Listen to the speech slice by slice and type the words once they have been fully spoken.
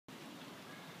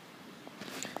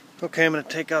Okay, I'm going to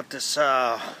take out this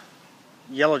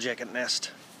yellow jacket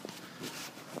nest.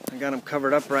 I got them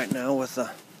covered up right now with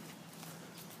a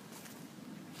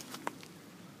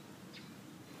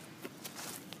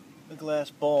glass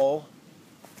bowl.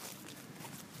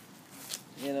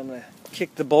 And I'm going to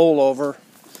kick the bowl over.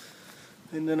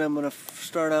 And then I'm going to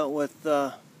start out with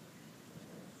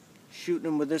shooting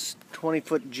them with this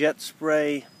 20-foot jet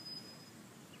spray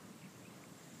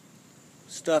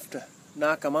stuff to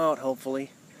knock them out,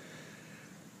 hopefully.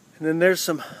 And then there's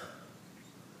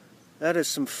that is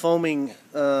some foaming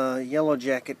yellow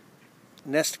jacket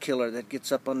nest killer that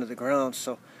gets up under the ground.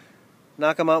 So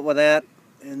knock them out with that,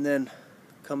 and then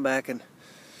come back and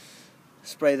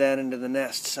spray that into the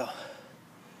nest. So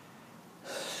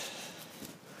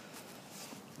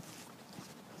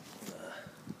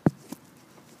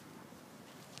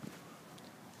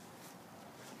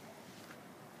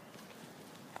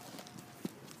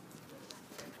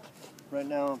right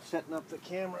now I'm setting up the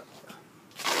camera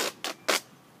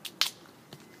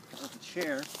with the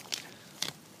chair.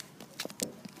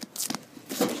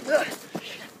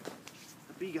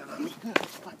 The bee got on me.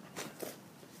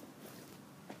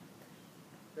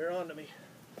 They're on to me.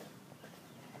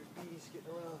 There's bees getting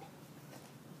around.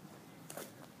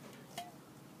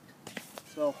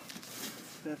 So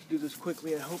I have to do this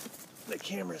quickly. I hope the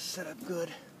camera's set up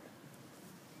good.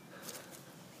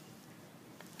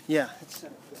 Yeah, it's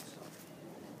set up good. So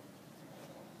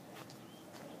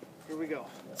here we go.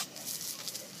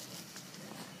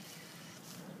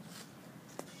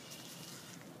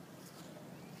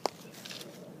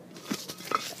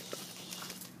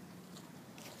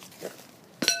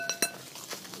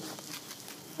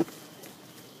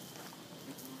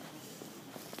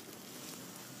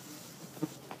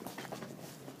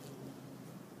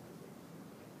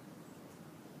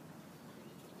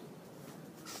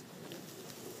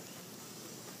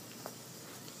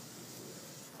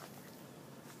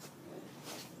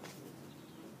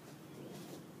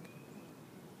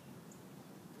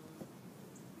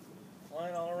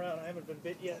 Flying all around. I haven't been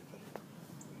bit yet, but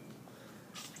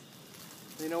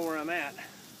they know where I'm at.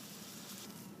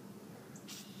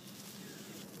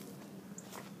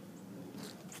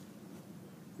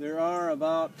 There are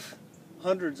about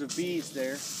hundreds of bees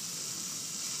there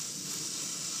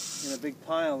in a big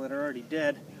pile that are already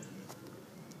dead.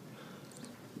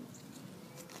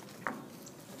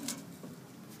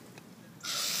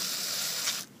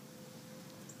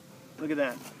 Look at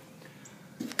that.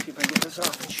 See if I can get this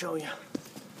off and show you.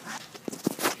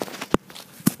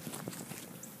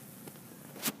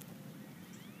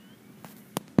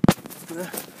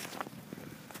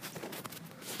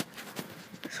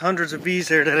 There's hundreds of bees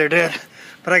there that are dead,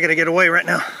 but I gotta get away right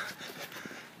now.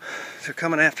 They're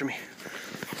coming after me.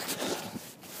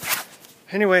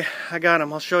 Anyway, I got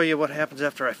them. I'll show you what happens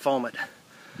after I foam it.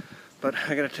 But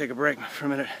I gotta take a break for a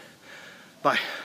minute. Bye.